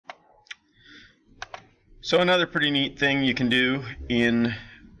So another pretty neat thing you can do in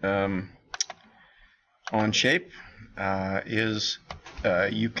OnSHAPE is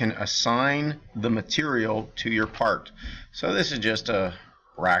you can assign the material to your part. So this is just a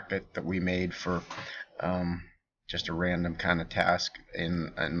bracket that we made for just a random kind of task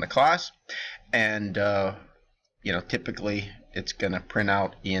in the class, and you know, typically it's going to print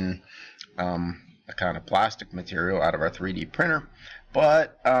out in a kind of plastic material out of our 3D printer,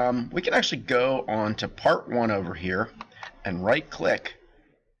 but we can actually go on to part 1 over here and right click,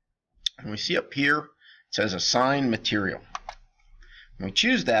 and we see up here it says assign material. When we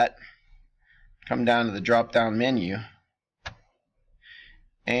choose that, come down to the drop down menu,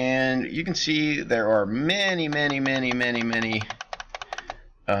 and you can see there are many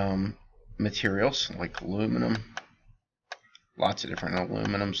materials like aluminum, lots of different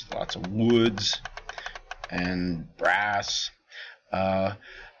aluminums, lots of woods and brass. I'm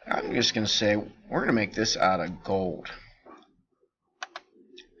just going to say we're going to make this out of gold,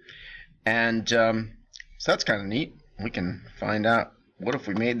 and so that's kind of neat. We can find out, what if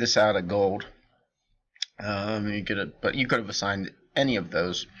we made this out of gold? You could have assigned any of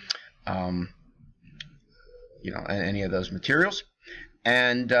those, you know, any of those materials.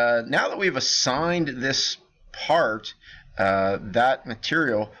 And now that we've assigned this part, that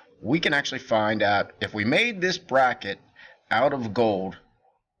material, we can actually find out, if we made this bracket out of gold,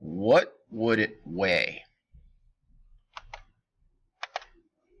 what would it weigh?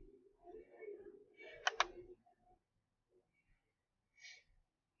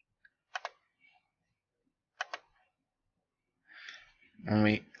 When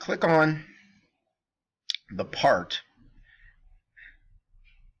we click on the part,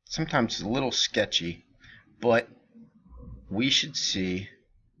 sometimes it's a little sketchy, but we should see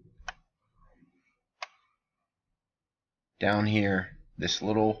down here this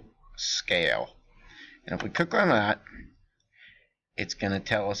little scale, and if we click on that, it's going to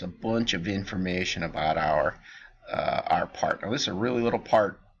tell us a bunch of information about our part. Now this is a really little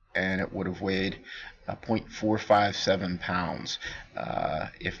part, and it would have weighed 0.457 pounds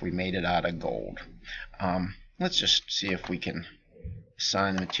if we made it out of gold. Let's just see if we can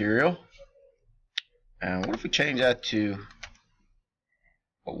assign the material. And what if we change that to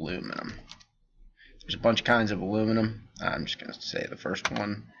aluminum? There's a bunch of kinds of aluminum. I'm just going to say the first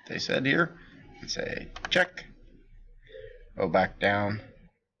one they said here and say check. Go back down,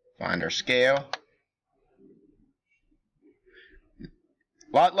 find our scale.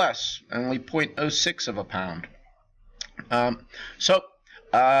 A lot less, only 0.06 of a pound.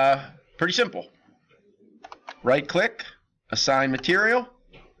 Pretty simple. Right click, assign material.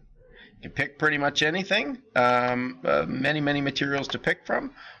 You can pick pretty much anything, many materials to pick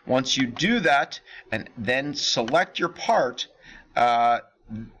from. Once you do that and then select your part,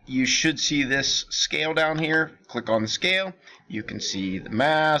 you should see this scale down here. Click on the scale. You can see the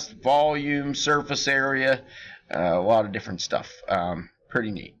mass, volume, surface area, a lot of different stuff.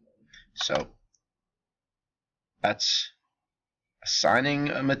 Pretty neat. So that's assigning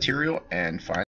a material and finding